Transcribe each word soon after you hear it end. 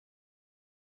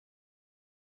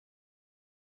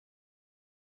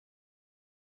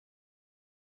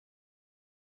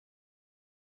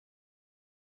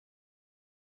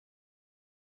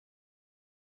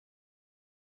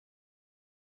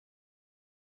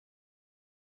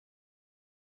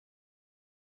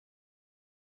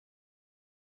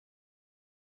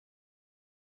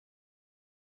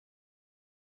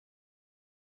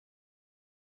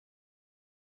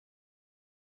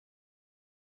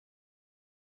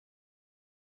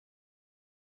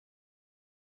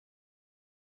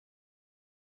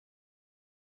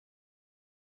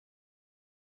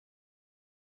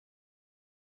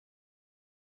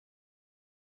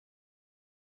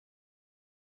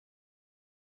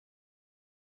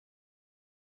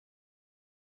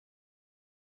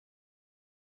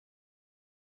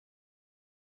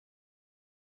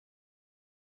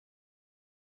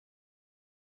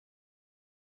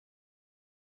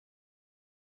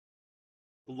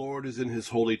The Lord is in his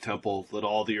holy temple. Let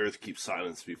all the earth keep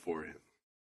silence before him.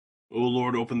 O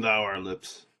Lord, open thou our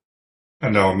lips.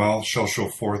 And our mouth shall show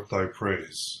forth thy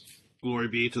praise. Glory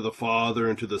be to the Father,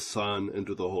 and to the Son, and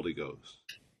to the Holy Ghost.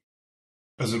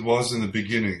 As it was in the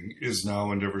beginning, is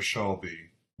now, and ever shall be,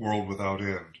 world without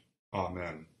end.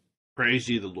 Amen. Praise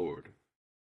ye the Lord.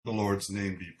 The Lord's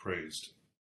name be praised.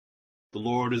 The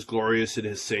Lord is glorious in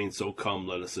his saints. O come,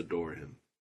 let us adore him.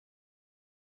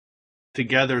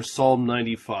 Together, Psalm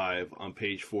 95 on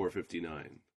page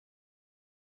 459.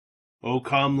 O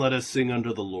come, let us sing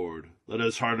unto the Lord. Let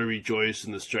us heartily rejoice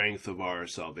in the strength of our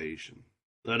salvation.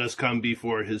 Let us come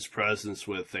before his presence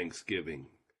with thanksgiving,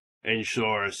 and show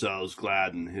ourselves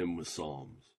glad in him with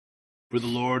psalms. For the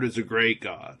Lord is a great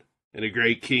God, and a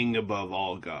great King above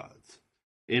all gods.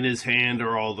 In his hand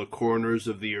are all the corners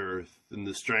of the earth, and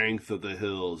the strength of the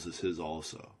hills is his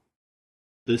also.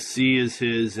 The sea is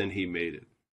his, and he made it,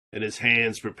 and his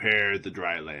hands prepared the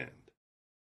dry land.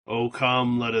 O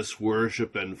come, let us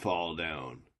worship and fall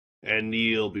down, and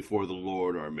kneel before the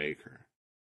Lord our Maker.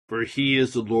 For he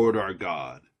is the Lord our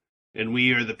God, and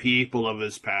we are the people of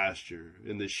his pasture,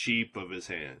 and the sheep of his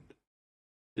hand.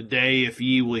 Today, if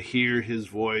ye will hear his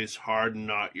voice, harden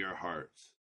not your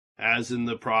hearts, as in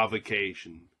the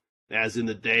provocation, as in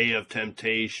the day of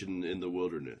temptation in the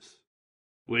wilderness,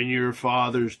 when your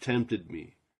fathers tempted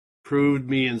me, proved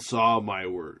me, and saw my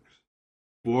works.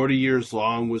 40 years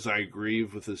long was I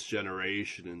grieved with this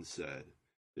generation, and said,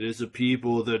 It is a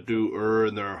people that do err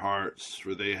in their hearts,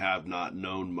 for they have not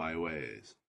known my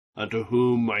ways, unto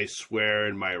whom I swear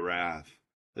in my wrath,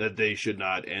 that they should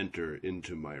not enter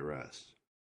into my rest.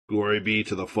 Glory be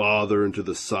to the Father, and to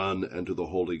the Son, and to the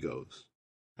Holy Ghost,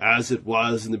 as it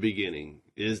was in the beginning,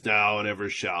 is now, and ever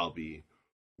shall be,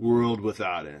 world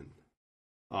without end.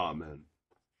 Amen.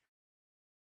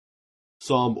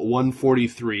 Psalm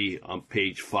 143 on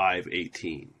page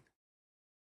 518.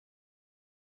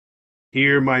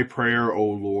 Hear my prayer, O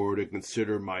Lord, and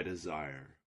consider my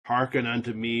desire. Hearken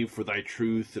unto me for thy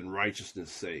truth and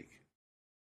righteousness' sake.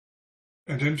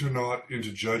 And enter not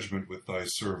into judgment with thy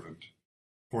servant,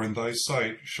 for in thy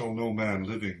sight shall no man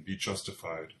living be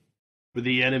justified. For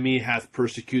the enemy hath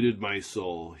persecuted my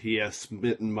soul, he hath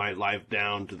smitten my life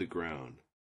down to the ground.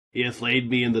 He hath laid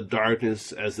me in the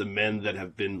darkness as the men that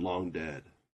have been long dead.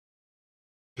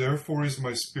 Therefore is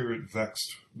my spirit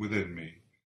vexed within me,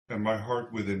 and my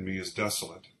heart within me is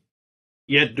desolate.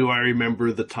 Yet do I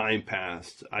remember the time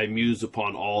past, I muse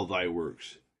upon all thy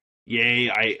works. Yea,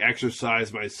 I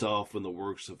exercise myself in the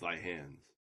works of thy hands.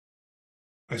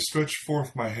 I stretch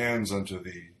forth my hands unto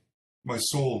thee. My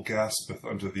soul gaspeth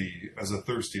unto thee as a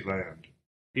thirsty land.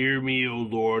 Hear me, O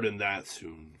Lord, and that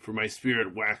soon, for my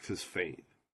spirit waxes faint.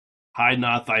 Hide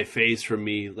not thy face from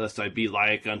me, lest I be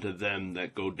like unto them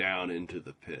that go down into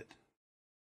the pit.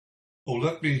 O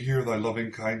let me hear thy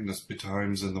loving kindness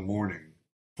betimes in the morning,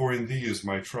 for in thee is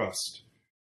my trust.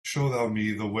 Show thou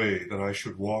me the way that I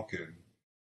should walk in,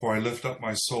 for I lift up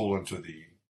my soul unto thee.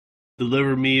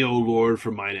 Deliver me, O Lord,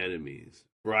 from mine enemies,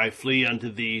 for I flee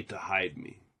unto thee to hide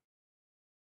me.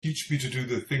 Teach me to do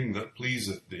the thing that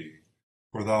pleaseth thee,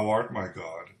 for thou art my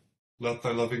God. Let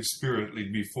thy loving spirit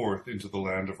lead me forth into the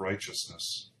land of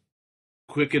righteousness.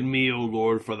 Quicken me, O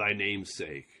Lord, for thy name's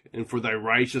sake, and for thy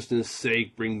righteousness'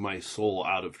 sake bring my soul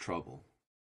out of trouble.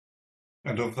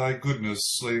 And of thy goodness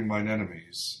slay mine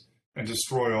enemies, and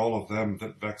destroy all of them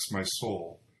that vex my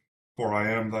soul, for I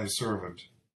am thy servant.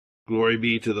 Glory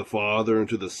be to the Father, and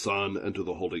to the Son, and to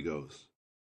the Holy Ghost.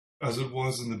 As it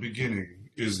was in the beginning,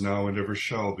 is now, and ever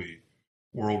shall be,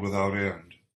 world without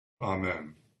end.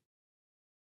 Amen.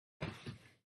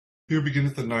 Here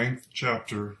beginneth the 9th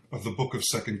chapter of the book of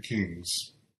 2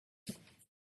 Kings.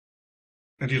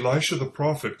 And Elisha the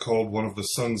prophet called one of the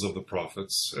sons of the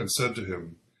prophets, and said to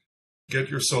him, Get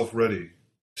yourself ready,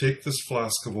 take this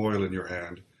flask of oil in your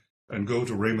hand, and go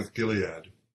to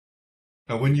Ramoth-Gilead.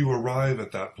 Now when you arrive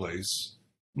at that place,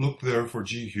 look there for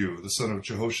Jehu the son of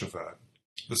Jehoshaphat,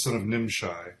 the son of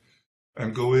Nimshi,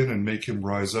 and go in and make him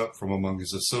rise up from among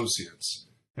his associates,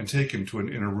 and take him to an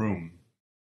inner room.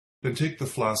 Then take the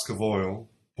flask of oil,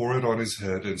 pour it on his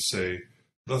head, and say,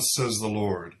 Thus says the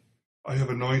Lord, I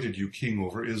have anointed you king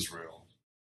over Israel.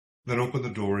 Then open the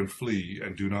door and flee,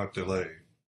 and do not delay.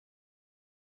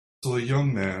 So the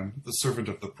young man, the servant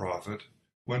of the prophet,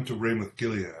 went to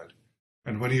Ramoth-Gilead,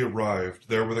 and when he arrived,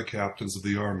 there were the captains of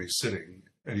the army sitting,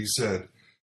 and he said,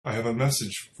 I have a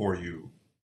message for you,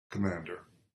 commander.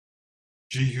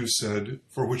 Jehu said,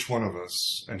 For which one of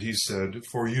us? And he said,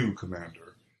 For you,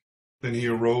 commander. Then he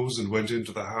arose and went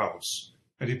into the house,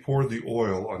 and he poured the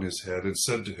oil on his head, and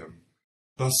said to him,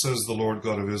 Thus says the Lord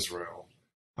God of Israel,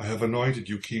 I have anointed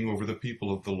you king over the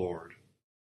people of the Lord.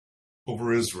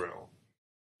 over Israel.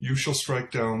 You shall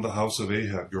strike down the house of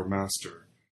Ahab your master,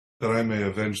 that I may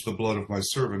avenge the blood of my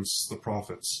servants the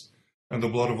prophets, and the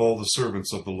blood of all the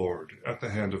servants of the Lord, at the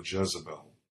hand of Jezebel.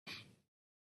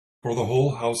 For the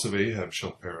whole house of Ahab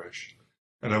shall perish,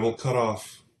 and I will cut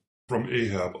off from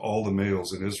Ahab all the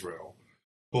males in Israel,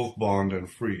 both bond and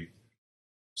free.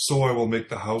 So I will make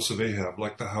the house of Ahab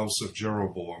like the house of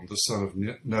Jeroboam the son of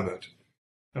Nebat,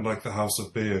 and like the house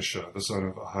of Baasha the son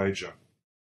of Ahijah.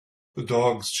 The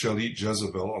dogs shall eat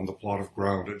Jezebel on the plot of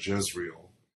ground at Jezreel,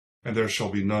 and there shall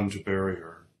be none to bury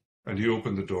her. And he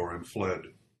opened the door and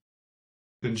fled.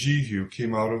 Then Jehu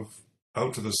came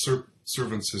out to the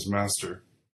servants his master,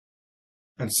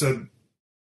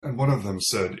 and one of them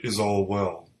said, Is all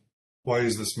well? Why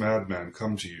is this madman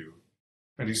come to you?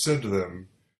 And he said to them,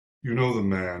 You know the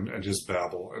man and his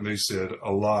babble. And they said,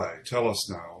 A lie, tell us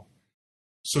now.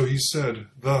 So he said,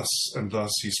 Thus and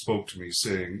thus he spoke to me,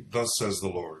 saying, Thus says the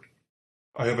Lord,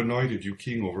 I have anointed you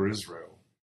king over Israel.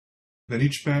 Then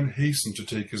each man hastened to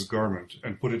take his garment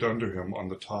and put it under him on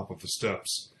the top of the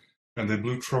steps, and they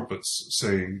blew trumpets,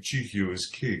 saying, Jehu is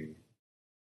king.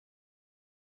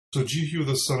 So Jehu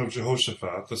the son of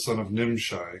Jehoshaphat, the son of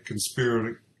Nimshi,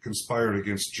 conspired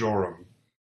against Joram.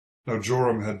 Now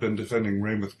Joram had been defending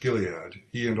Ramoth-Gilead,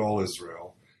 he and all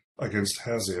Israel, against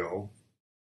Hazael,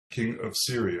 king of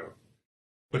Syria.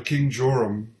 But King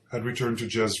Joram had returned to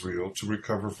Jezreel to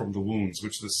recover from the wounds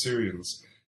which the Syrians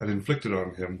had inflicted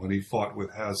on him when he fought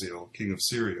with Hazael, king of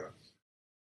Syria.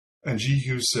 And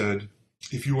Jehu said,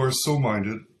 If you are so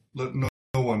minded, let no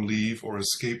one leave or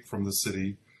escape from the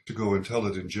city to go and tell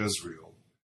it in Jezreel.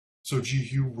 So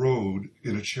Jehu rode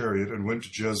in a chariot and went to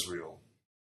Jezreel,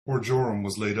 for Joram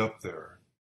was laid up there,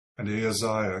 and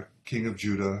Ahaziah, king of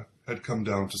Judah, had come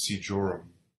down to see Joram.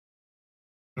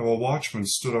 Now a watchman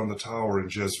stood on the tower in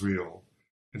Jezreel,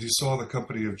 and he saw the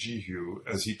company of Jehu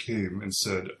as he came, and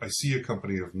said, I see a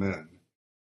company of men.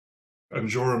 And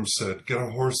Joram said, Get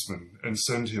a horseman, and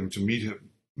send him to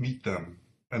meet them,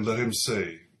 and let him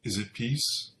say, Is it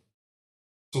peace?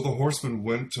 So the horseman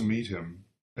went to meet him,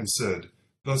 and said,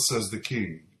 Thus says the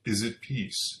king, Is it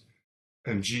peace?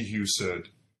 And Jehu said,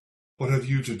 What have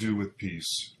you to do with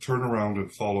peace? Turn around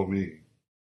and follow me.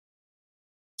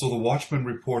 So the watchman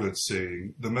reported,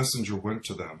 saying, The messenger went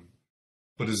to them,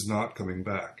 but is not coming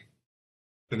back.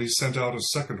 Then he sent out a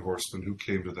second horseman who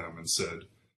came to them, and said,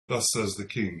 Thus says the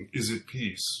king, Is it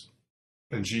peace?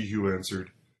 And Jehu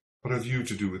answered, What have you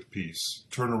to do with peace?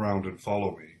 Turn around and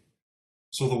follow me.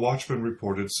 So the watchman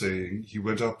reported, saying, He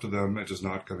went up to them and is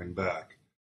not coming back.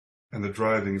 And the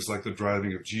driving is like the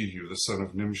driving of Jehu the son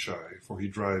of Nimshi, for he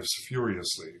drives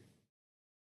furiously.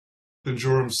 Then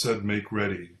Joram said, Make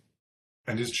ready.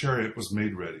 And his chariot was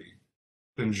made ready.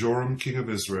 Then Joram king of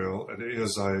Israel and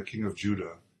Ahaziah king of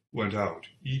Judah went out,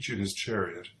 each in his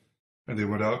chariot, and they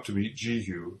went out to meet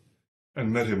Jehu,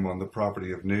 and met him on the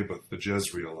property of Naboth the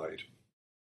Jezreelite.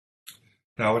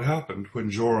 Now it happened, when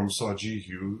Joram saw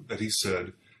Jehu, that he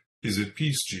said, Is it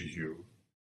peace, Jehu?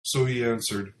 So he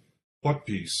answered, What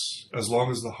peace, as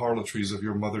long as the harlotries of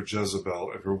your mother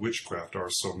Jezebel and her witchcraft are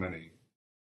so many?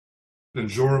 Then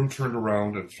Joram turned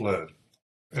around and fled,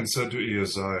 and said to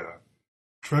Ahaziah,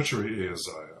 Treachery,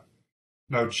 Ahaziah.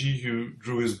 Now Jehu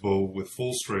drew his bow with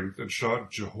full strength and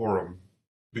shot Jehoram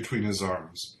between his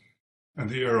arms, and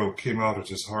the arrow came out at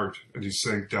his heart, and he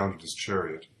sank down in his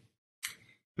chariot.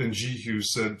 Then Jehu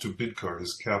said to Bidkar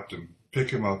his captain, Pick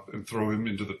him up and throw him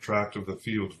into the tract of the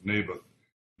field of Naboth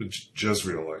the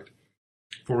Jezreelite.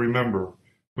 For remember,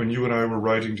 when you and I were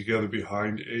riding together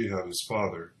behind Ahab his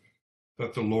father,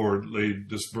 that the Lord laid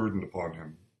this burden upon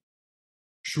him.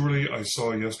 Surely I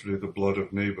saw yesterday the blood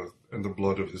of Naboth and the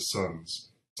blood of his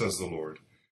sons, says the Lord,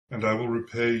 and I will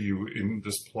repay you in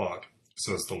this plot,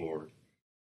 says the Lord.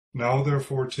 Now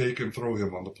therefore take and throw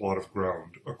him on the plot of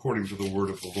ground, according to the word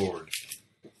of the Lord.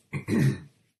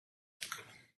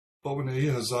 But when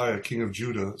Ahaziah king of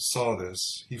Judah saw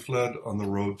this, he fled on the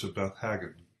road to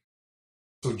Beth-Hagan.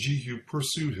 So Jehu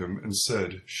pursued him and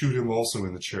said, Shoot him also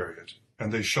in the chariot.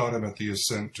 And they shot him at the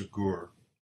ascent to Gur,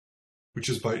 which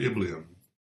is by Ibleam.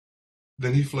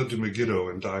 Then he fled to Megiddo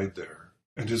and died there,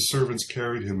 and his servants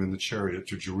carried him in the chariot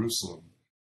to Jerusalem,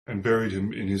 and buried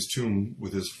him in his tomb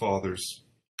with his fathers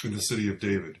in the city of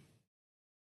David.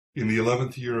 In the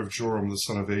 11th year of Joram the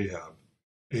son of Ahab,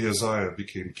 Ahaziah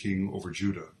became king over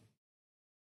Judah.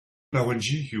 Now when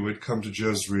Jehu had come to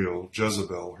Jezreel,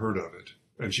 Jezebel heard of it,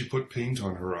 and she put paint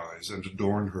on her eyes and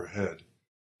adorned her head,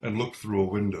 and looked through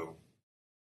a window.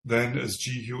 Then as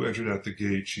Jehu entered at the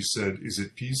gate, she said, Is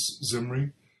it peace,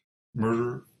 Zimri,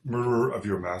 murderer of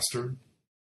your master?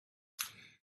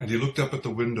 And he looked up at the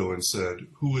window and said,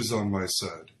 Who is on my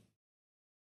side?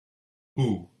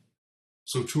 Who?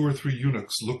 So 2 or 3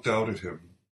 eunuchs looked out at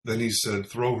him. Then he said,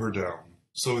 Throw her down.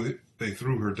 So they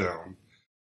threw her down,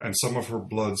 and some of her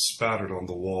blood spattered on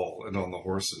the wall and on the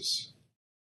horses.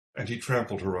 And he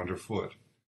trampled her underfoot.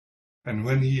 And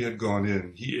when he had gone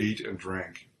in, he ate and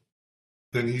drank.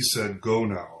 Then he said, Go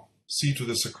now, see to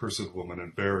this accursed woman,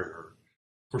 and bury her,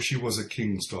 for she was a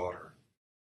king's daughter.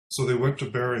 So they went to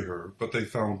bury her, but they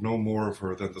found no more of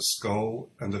her than the skull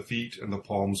and the feet and the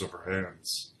palms of her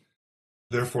hands.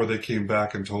 Therefore they came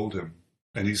back and told him,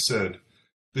 and he said,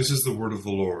 This is the word of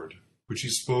the Lord, which he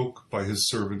spoke by his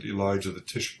servant Elijah the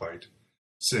Tishbite,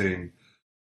 saying,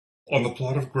 On the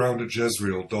plot of ground at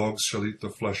Jezreel dogs shall eat the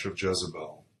flesh of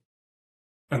Jezebel,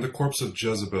 and the corpse of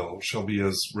Jezebel shall be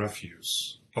as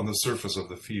refuse on the surface of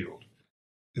the field,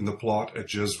 in the plot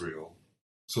at Jezreel,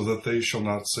 so that they shall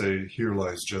not say, Here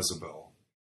lies Jezebel.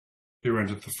 Here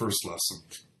endeth the first lesson.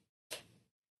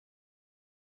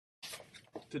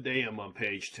 Today I'm on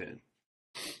page 10.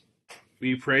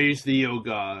 We praise thee, O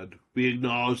God. We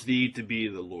acknowledge thee to be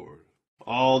the Lord.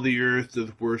 All the earth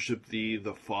doth worship thee,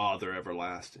 the Father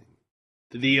everlasting.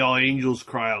 To thee all angels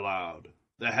cry aloud,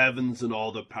 the heavens and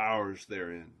all the powers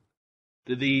therein.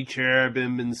 To thee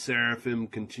cherubim and seraphim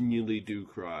continually do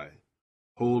cry,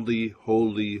 Holy,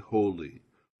 holy, holy,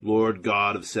 Lord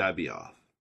God of Sabaoth.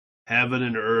 Heaven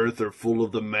and earth are full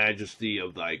of the majesty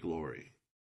of thy glory.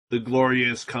 The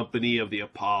glorious company of the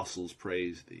apostles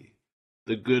praise thee.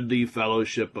 The goodly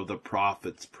fellowship of the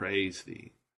prophets praise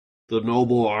thee. The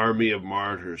noble army of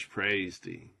martyrs praise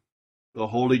thee. The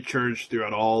holy church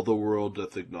throughout all the world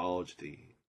doth acknowledge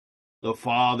thee. The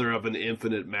Father of an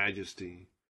infinite majesty,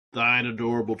 thine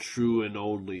adorable true and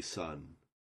only Son,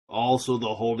 also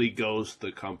the Holy Ghost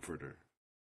the Comforter.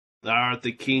 Thou art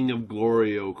the King of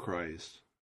glory, O Christ.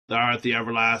 Thou art the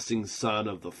everlasting Son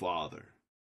of the Father.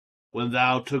 When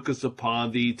thou tookest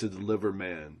upon thee to deliver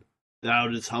man, thou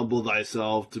didst humble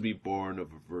thyself to be born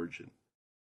of a virgin.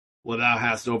 When thou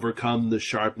hast overcome the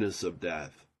sharpness of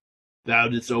death, thou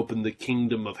didst open the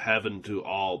kingdom of heaven to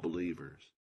all believers.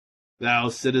 Thou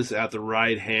sittest at the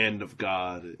right hand of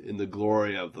God in the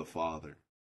glory of the Father.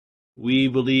 We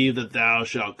believe that thou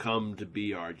shalt come to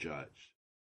be our judge.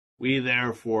 We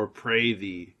therefore pray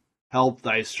thee, help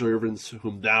thy servants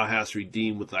whom thou hast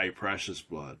redeemed with thy precious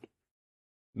blood.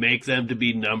 Make them to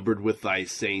be numbered with thy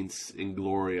saints in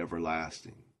glory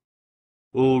everlasting.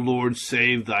 O Lord,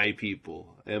 save thy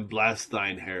people, and bless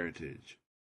thine heritage.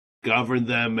 Govern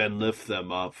them and lift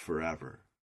them up forever.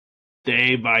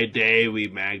 Day by day we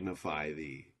magnify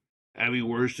thee, and we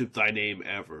worship thy name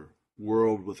ever,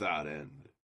 world without end.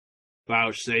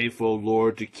 Vouchsafe, O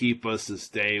Lord, to keep us this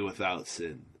day without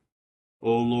sin.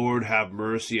 O Lord, have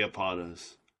mercy upon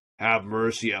us. Have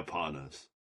mercy upon us.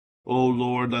 O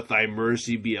Lord, let thy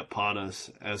mercy be upon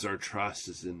us, as our trust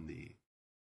is in thee.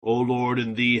 O Lord,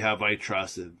 in thee have I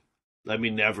trusted. Let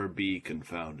me never be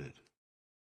confounded.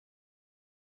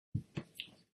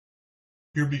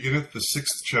 Here beginneth the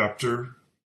 6th chapter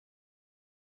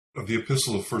of the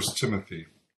Epistle of 1 Timothy.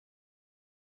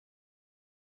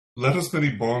 Let as many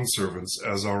bondservants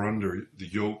as are under the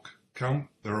yoke count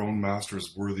their own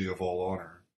masters worthy of all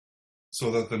honor, so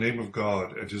that the name of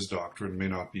God and his doctrine may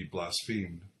not be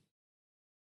blasphemed.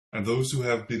 And those who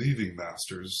have believing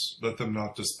masters, let them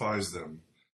not despise them,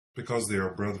 because they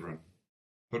are brethren,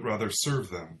 but rather serve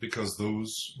them, because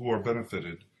those who are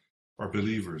benefited are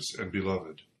believers and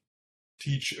beloved.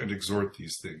 Teach and exhort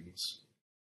these things.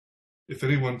 If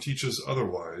anyone teaches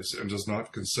otherwise, and does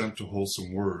not consent to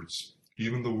wholesome words,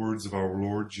 even the words of our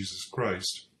Lord Jesus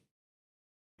Christ,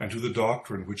 and to the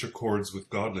doctrine which accords with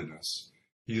godliness,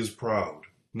 he is proud,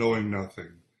 knowing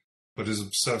nothing, but is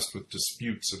obsessed with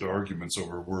disputes and arguments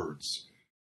over words,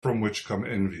 from which come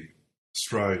envy,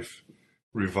 strife,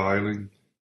 reviling,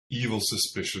 evil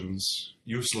suspicions,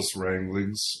 useless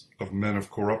wranglings of men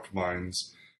of corrupt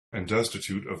minds and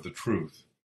destitute of the truth,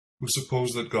 who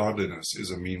suppose that godliness is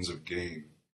a means of gain.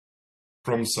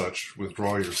 From such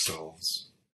withdraw yourselves.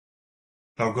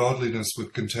 Now godliness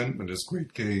with contentment is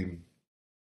great gain.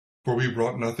 For we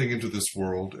brought nothing into this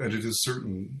world, and it is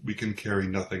certain we can carry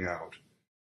nothing out.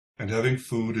 And having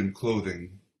food and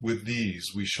clothing, with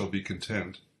these we shall be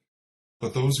content.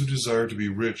 But those who desire to be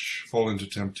rich fall into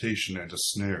temptation and a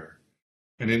snare,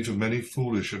 and into many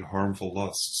foolish and harmful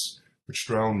lusts, which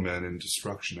drown men in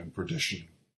destruction and perdition.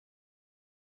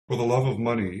 For the love of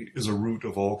money is a root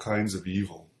of all kinds of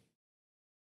evil,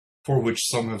 for which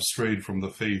some have strayed from the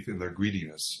faith in their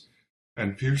greediness,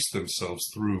 and pierced themselves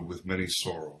through with many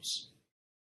sorrows.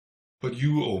 But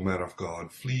you, O man of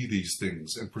God, flee these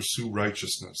things, and pursue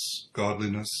righteousness,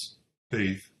 godliness,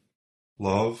 faith,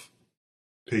 love,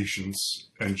 patience,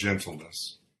 and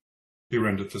gentleness. Here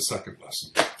endeth the second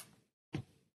lesson.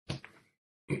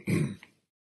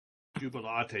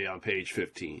 Jubilate on page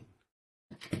 15.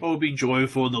 Oh, be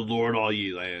joyful in the Lord, all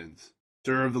ye lands.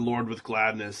 Serve the Lord with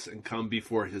gladness, and come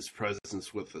before his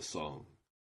presence with a song.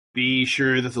 Be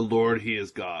sure that the Lord, he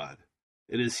is God.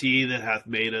 It is he that hath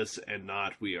made us, and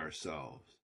not we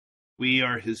ourselves. We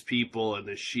are his people, and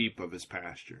the sheep of his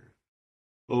pasture.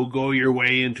 O go your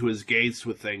way into his gates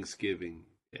with thanksgiving,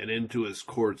 and into his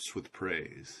courts with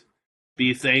praise.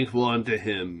 Be thankful unto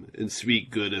him, and speak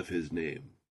good of his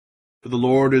name. For the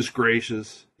Lord is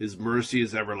gracious, his mercy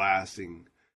is everlasting,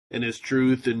 and his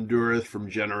truth endureth from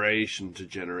generation to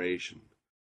generation.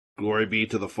 Glory be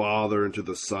to the Father, and to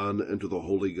the Son, and to the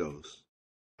Holy Ghost,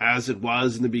 as it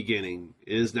was in the beginning,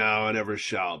 is now, and ever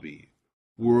shall be,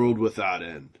 world without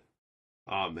end.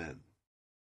 Amen.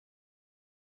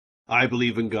 I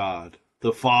believe in God,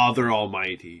 the Father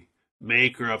Almighty,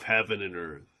 maker of heaven and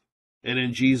earth, and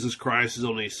in Jesus Christ, his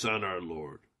only Son, our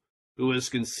Lord, who was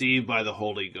conceived by the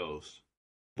Holy Ghost,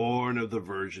 born of the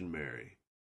Virgin Mary,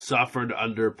 suffered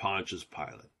under Pontius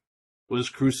Pilate, was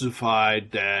crucified,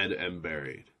 dead, and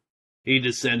buried. He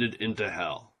descended into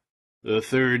hell. The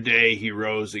third day he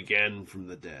rose again from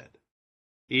the dead.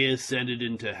 He ascended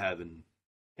into heaven,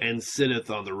 and sitteth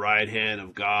on the right hand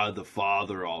of God the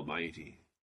Father Almighty.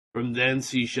 From thence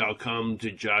he shall come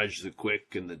to judge the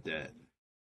quick and the dead.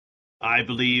 I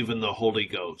believe in the Holy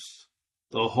Ghost,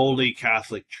 the Holy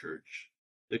Catholic Church,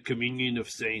 the communion of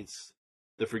saints,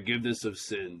 the forgiveness of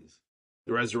sins,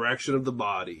 the resurrection of the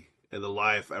body, and the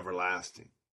life everlasting.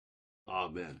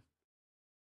 Amen.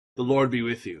 The Lord be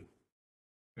with you.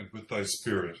 And with thy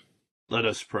spirit. Let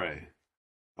us pray.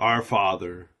 Our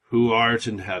Father, who art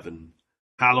in heaven,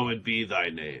 hallowed be thy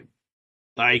name.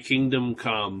 Thy kingdom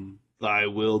come, thy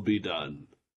will be done,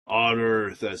 on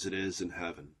earth as it is in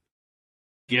heaven.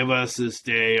 Give us this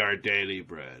day our daily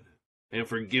bread, and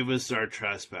forgive us our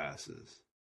trespasses,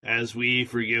 as we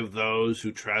forgive those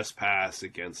who trespass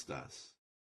against us.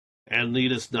 And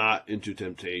lead us not into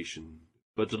temptation,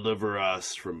 but deliver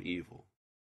us from evil.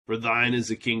 For thine is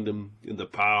the kingdom, and the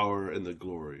power, and the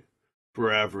glory,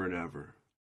 forever and ever.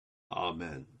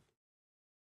 Amen.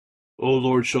 O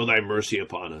Lord, show thy mercy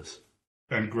upon us.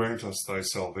 And grant us thy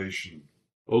salvation.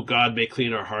 O God, make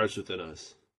clean our hearts within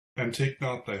us. And take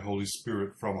not thy Holy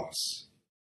Spirit from us.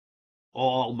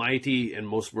 Almighty and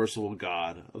most merciful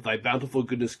God, of thy bountiful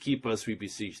goodness keep us, we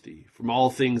beseech thee, from all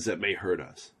things that may hurt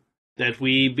us, that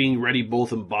we, being ready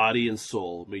both in body and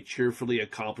soul, may cheerfully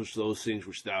accomplish those things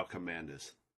which thou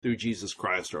commandest, through Jesus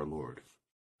Christ our Lord.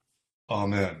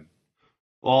 Amen.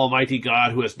 Almighty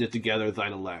God, who hast knit together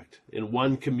thine elect, in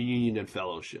one communion and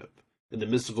fellowship, in the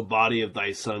mystical body of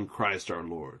thy Son, Christ our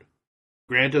Lord,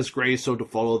 grant us grace so to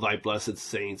follow thy blessed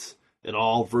saints in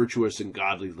all virtuous and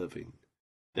godly living,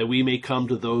 that we may come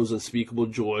to those unspeakable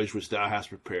joys which thou hast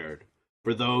prepared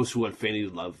for those who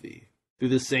unfeignedly love thee, through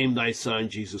the same thy Son,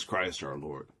 Jesus Christ our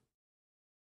Lord.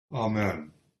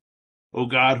 Amen. O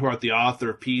God, who art the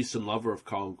author of peace and lover of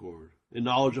concord, in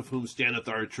knowledge of whom standeth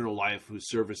our eternal life, whose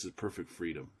service is perfect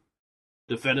freedom,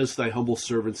 defend us, thy humble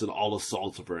servants, in all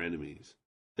assaults of our enemies,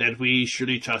 that we,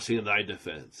 surely trusting in thy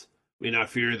defense, may not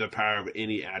fear the power of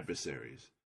any adversaries,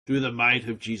 through the might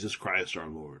of Jesus Christ our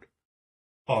Lord.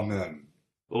 Amen.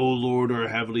 O Lord, our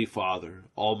heavenly Father,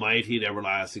 almighty and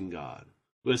everlasting God,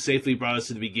 who hast safely brought us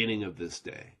to the beginning of this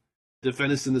day,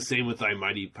 defend us in the same with thy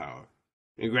mighty power,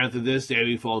 and grant that this day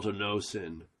we fall to no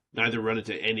sin, neither run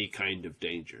into any kind of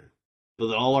danger, but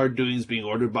that all our doings, being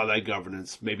ordered by thy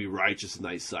governance, may be righteous in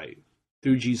thy sight,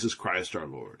 through Jesus Christ our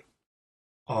Lord.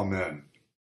 Amen.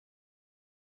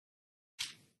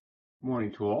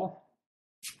 Morning to all.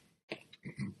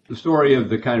 The story of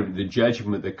the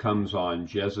judgment that comes on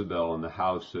Jezebel and the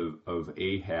house of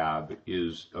Ahab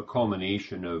is a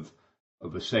culmination of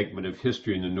a segment of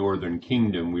history in the northern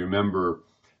kingdom. We remember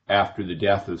after the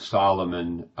death of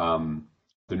Solomon, the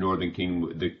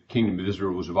kingdom of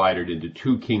Israel was divided into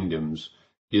two kingdoms,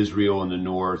 Israel in the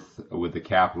north with the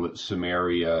capital at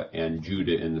Samaria, and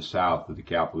Judah in the south with the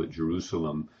capital at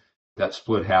Jerusalem. That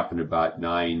split happened about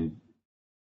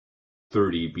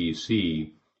 930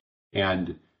 BC,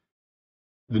 and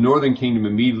the northern kingdom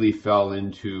immediately fell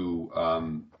into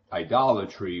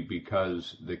idolatry,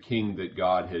 because the king that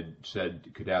God had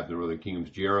said could have the northern kingdoms,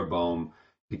 Jeroboam,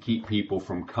 to keep people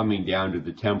from coming down to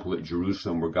the temple at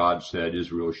Jerusalem where God said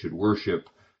Israel should worship,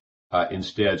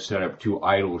 instead set up two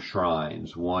idol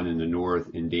shrines, one in the north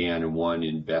in Dan and one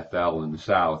in Bethel in the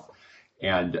south.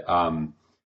 And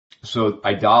so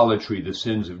idolatry, the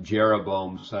sins of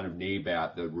Jeroboam, son of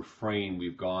Nebat, the refrain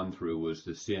we've gone through was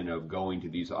the sin of going to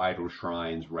these idol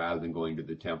shrines rather than going to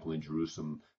the temple in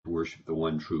Jerusalem to worship the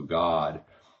one true God.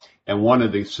 And one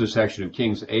of the succession of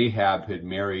kings, Ahab, had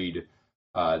married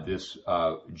this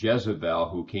Jezebel,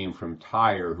 who came from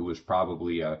Tyre, who was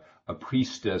probably a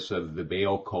priestess of the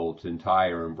Baal cult in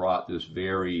Tyre, and brought this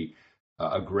very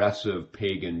aggressive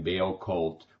pagan Baal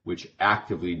cult, which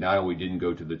actively not only didn't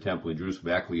go to the temple in Jerusalem,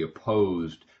 but actually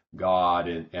opposed God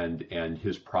and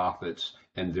his prophets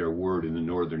and their word in the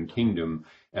northern kingdom.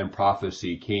 And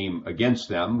prophecy came against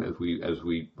them, as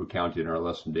we recounted in our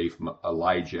lesson today from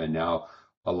Elijah and now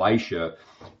Elisha.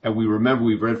 And we remember,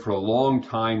 we've read for a long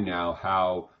time now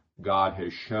how God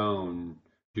has shown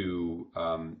to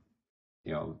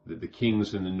the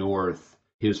kings in the north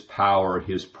his power,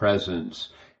 his presence,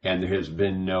 and there has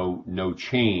been no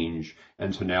change.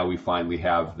 And so now we finally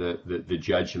have the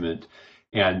judgment.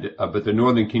 And but the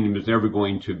northern kingdom is never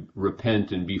going to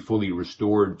repent and be fully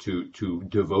restored to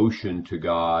devotion to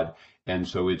God. And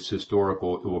so it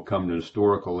will come to an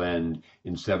historical end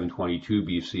in 722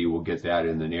 BC. We'll get that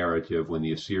in the narrative when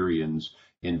the Assyrians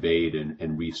invade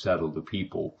and resettle the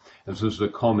people. And so this is a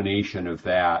culmination of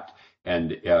that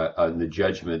and the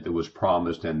judgment that was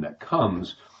promised and that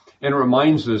comes. And it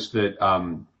reminds us that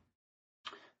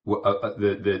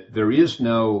that there is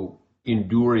no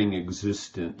enduring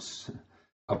existence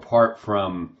apart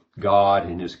from God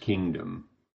and his kingdom.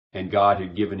 And God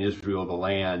had given Israel the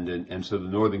land, and so the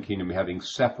northern kingdom, having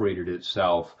separated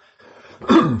itself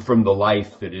from the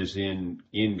life that is in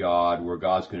God, where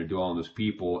God's going to dwell in his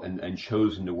people, and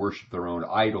chosen to worship their own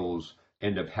idols,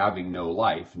 end up having no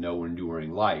life, no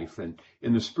enduring life. And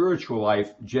in the spiritual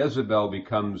life, Jezebel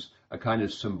becomes a kind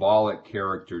of symbolic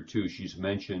character too. She's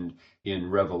mentioned in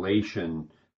Revelation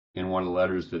in one of the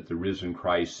letters that the risen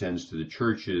Christ sends to the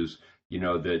churches,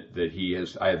 that he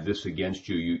has, I have this against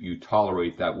you, you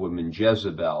tolerate that woman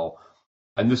Jezebel.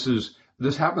 And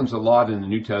this happens a lot in the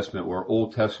New Testament, where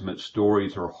Old Testament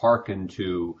stories are hearkened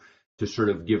to sort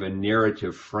of give a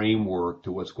narrative framework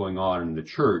to what's going on in the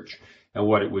church. And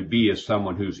what it would be is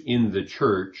someone who's in the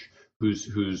church,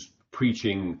 who's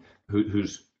preaching,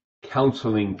 who's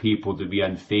counseling people to be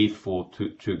unfaithful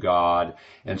to God,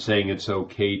 and saying it's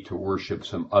okay to worship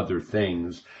some other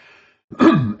things.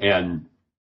 And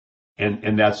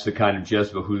that's the kind of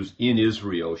Jezebel who's in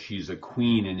Israel. She's a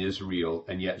queen in Israel,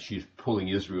 and yet she's pulling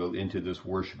Israel into this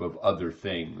worship of other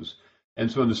things.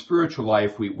 And so in the spiritual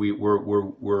life,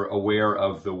 we're aware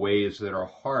of the ways that our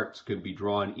hearts can be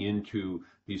drawn into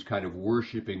these kind of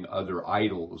worshiping other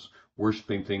idols,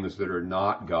 worshiping things that are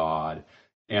not God.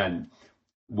 And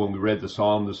when we read the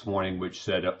psalm this morning, which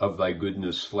said, "Of thy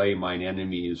goodness slay mine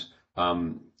enemies,"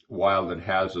 while it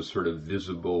has a sort of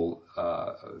visible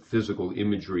physical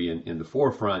imagery in the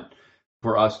forefront,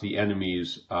 for us the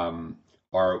enemies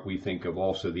are, we think of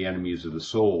also the enemies of the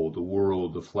soul, the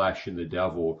world, the flesh, and the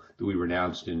devil that we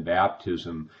renounced in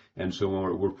baptism. And so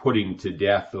when we're putting to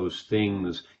death those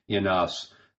things in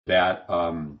us that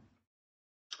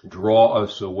draw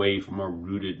us away from our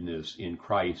rootedness in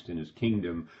Christ and his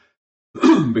kingdom,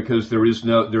 because there's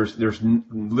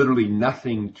literally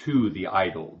nothing to the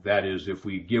idol. That is, if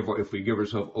we give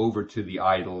ourselves over to the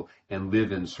idol and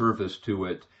live in service to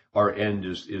it, our end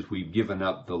is we've given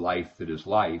up the life that is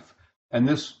life. And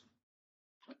this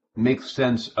makes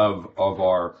sense of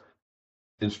our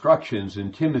instructions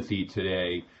in Timothy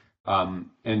today,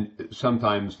 and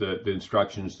sometimes the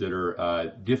instructions that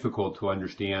are difficult to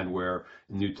understand, where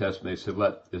in the New Testament they said,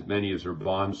 "Let as many as are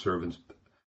bondservants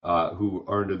who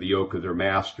are under the yoke of their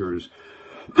masters,"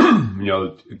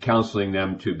 counseling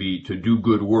them to do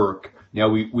good work. Now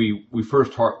we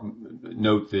first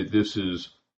note that this is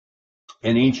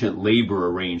an ancient labor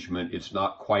arrangement. It's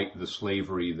not quite the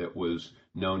slavery that was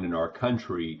known in our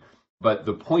country. But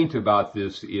the point about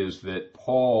this is that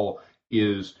Paul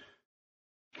is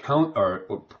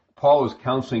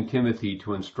counseling Timothy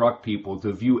to instruct people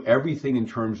to view everything in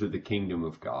terms of the kingdom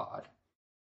of God,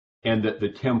 and that the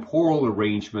temporal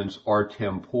arrangements are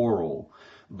temporal.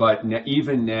 But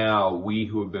even now, we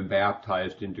who have been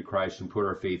baptized into Christ and put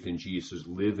our faith in Jesus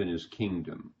live in his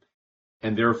kingdom.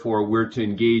 And therefore, we're to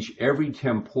engage every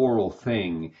temporal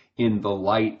thing in the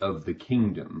light of the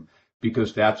kingdom,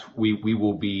 because that's we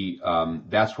will be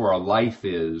that's where our life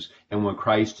is. And when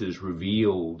Christ is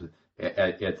revealed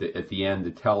at the end,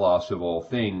 the telos of all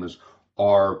things,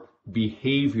 our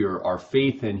behavior, our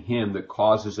faith in him that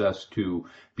causes us to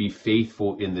be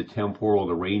faithful in the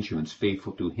temporal arrangements,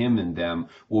 faithful to him in them,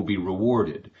 will be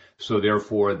rewarded. So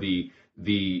therefore, the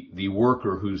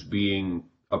worker who's being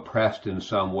oppressed in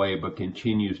some way but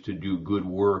continues to do good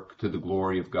work to the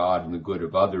glory of God and the good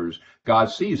of others, God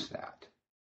sees that.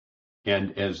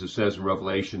 And as it says in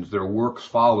Revelations, their works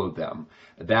follow them.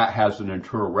 That has an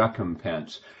eternal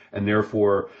recompense. And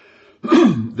therefore,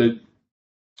 the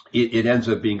it ends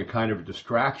up being a kind of a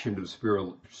distraction to the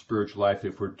spiritual life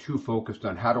if we're too focused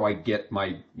on how do I get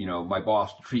my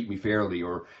boss to treat me fairly,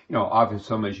 or obviously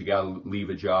sometimes you got to leave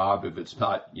a job if it's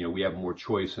not, we have more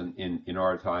choice in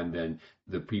our time than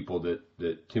the people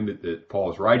that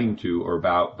Paul is writing to or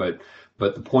about. But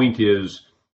the point is,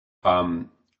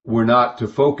 we're not to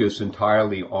focus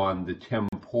entirely on the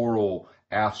temporal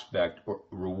aspect or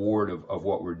reward of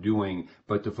what we're doing,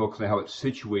 but to focus on how it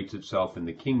situates itself in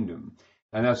the kingdom.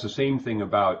 And that's the same thing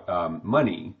about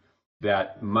money,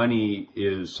 that money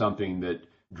is something that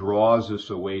draws us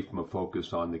away from a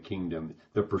focus on the kingdom,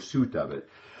 the pursuit of it.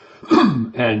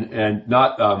 and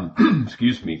not,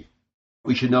 excuse me,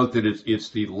 we should note that it's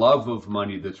the love of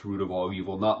money that's root of all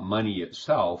evil, not money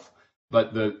itself,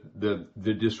 but the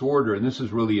disorder, and this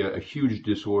is really a huge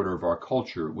disorder of our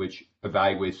culture, which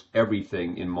evaluates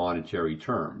everything in monetary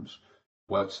terms.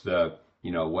 What's the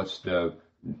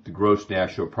gross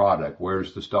national product?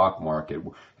 Where's the stock market?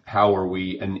 How are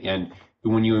we? And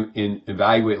when you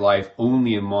evaluate life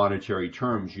only in monetary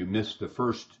terms, you miss the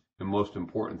first and most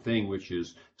important thing, which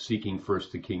is seeking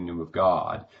first the kingdom of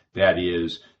God. That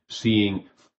is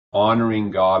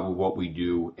honoring God with what we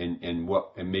do,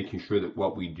 and making sure that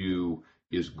what we do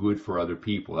is good for other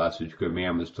people. That's the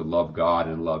commandments, to love God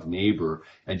and love neighbor.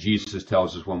 And Jesus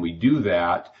tells us when we do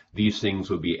that, these things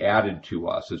will be added to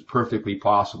us. It's perfectly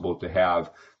possible to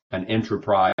have an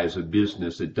enterprise, a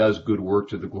business that does good work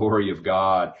to the glory of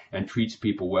God and treats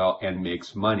people well and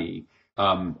makes money.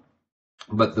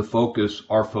 But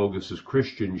our focus as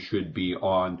Christians should be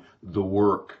on the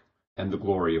work and the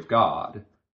glory of God,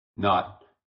 not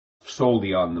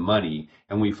solely on the money.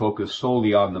 And we focus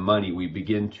solely on the money, we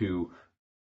begin to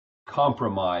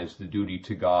compromise the duty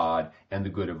to God and the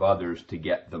good of others to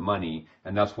get the money.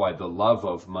 And that's why the love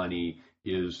of money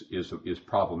is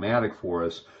problematic for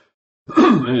us.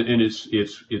 And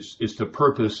it's the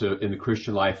purpose in the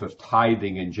Christian life of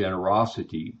tithing and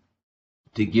generosity.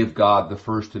 To give God the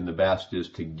first and the best is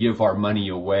to give our money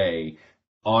away,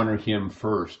 honor Him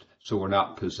first, so we're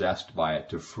not possessed by it,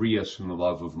 to free us from the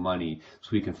love of money so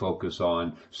we can focus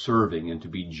on serving, and to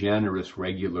be generous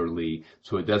regularly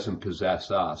so it doesn't possess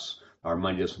us. Our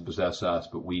money doesn't possess us,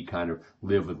 but we kind of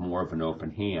live with more of an open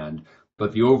hand.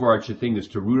 But the overarching thing is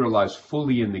to root our lives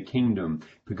fully in the kingdom,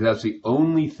 because that's the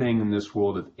only thing in this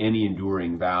world of any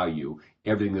enduring value.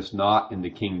 Everything that's not in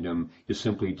the kingdom is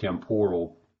simply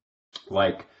temporal,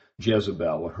 like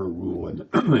Jezebel or her rule in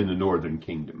the northern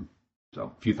kingdom.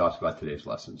 So, a few thoughts about today's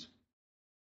lessons.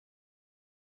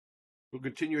 We'll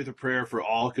continue with a prayer for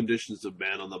all conditions of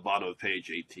men on the bottom of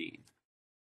page 18.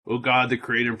 O God, the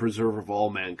creator and preserver of all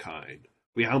mankind,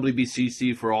 we humbly beseech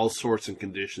thee for all sorts and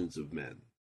conditions of men,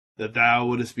 that thou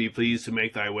wouldest be pleased to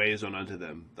make thy ways known unto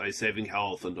them, thy saving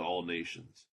health unto all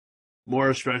nations. More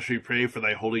especially pray for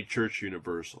thy holy church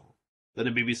universal, that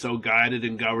it may be so guided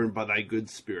and governed by thy good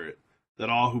spirit, that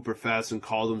all who profess and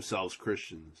call themselves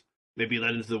Christians may be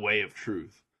led into the way of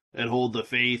truth, and hold the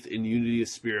faith in unity of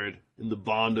spirit, in the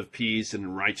bond of peace and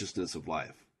in righteousness of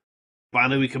life.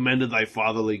 Finally, we commend to thy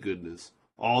fatherly goodness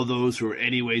all those who are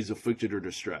anyways afflicted or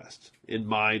distressed, in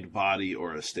mind, body,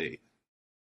 or estate.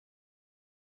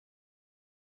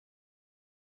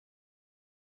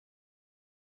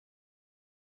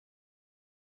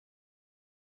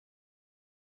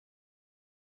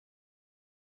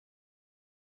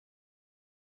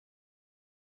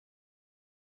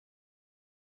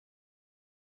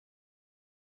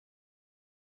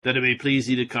 That it may please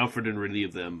thee to comfort and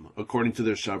relieve them, according to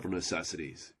their several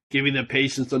necessities, giving them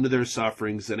patience under their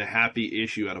sufferings, and a happy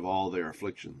issue out of all their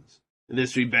afflictions. And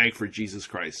this we beg for Jesus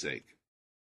Christ's sake.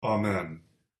 Amen.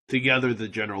 Together the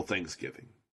general thanksgiving.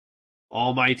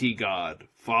 Almighty God,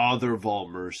 Father of all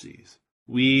mercies,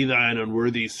 we thine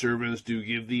unworthy servants do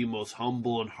give thee most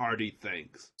humble and hearty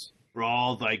thanks for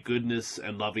all thy goodness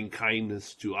and loving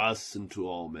kindness to us and to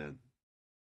all men.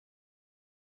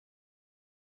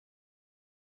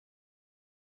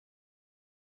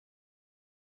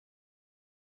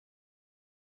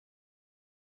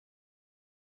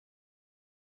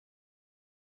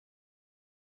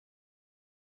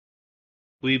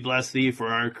 We bless thee for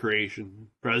our creation,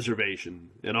 preservation,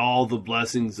 and all the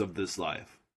blessings of this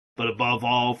life, but above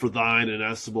all for thine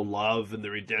inestimable love and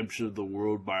the redemption of the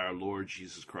world by our Lord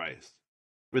Jesus Christ,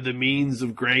 for the means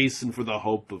of grace and for the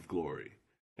hope of glory.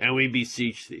 And we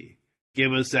beseech thee,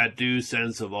 give us that due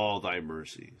sense of all thy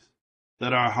mercies,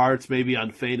 that our hearts may be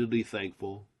unfeignedly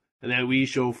thankful, and that we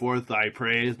show forth thy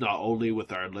praise not only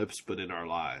with our lips but in our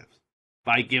lives,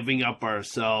 by giving up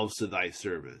ourselves to thy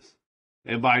service,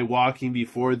 and by walking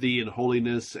before thee in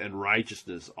holiness and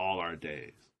righteousness all our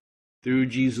days. Through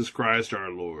Jesus Christ our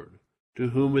Lord, to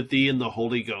whom with thee and the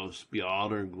Holy Ghost be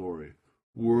honor and glory,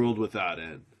 world without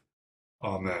end.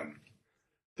 Amen.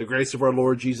 The grace of our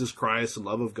Lord Jesus Christ and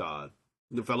love of God,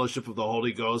 and the fellowship of the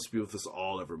Holy Ghost be with us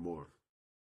all evermore.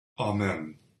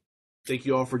 Amen. Thank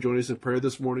you all for joining us in prayer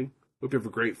this morning. Hope you have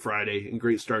a great Friday and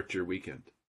great start to your weekend.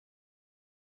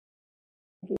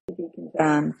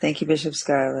 Thank you, Bishop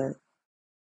Scarlett.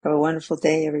 Have a wonderful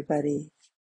day, everybody.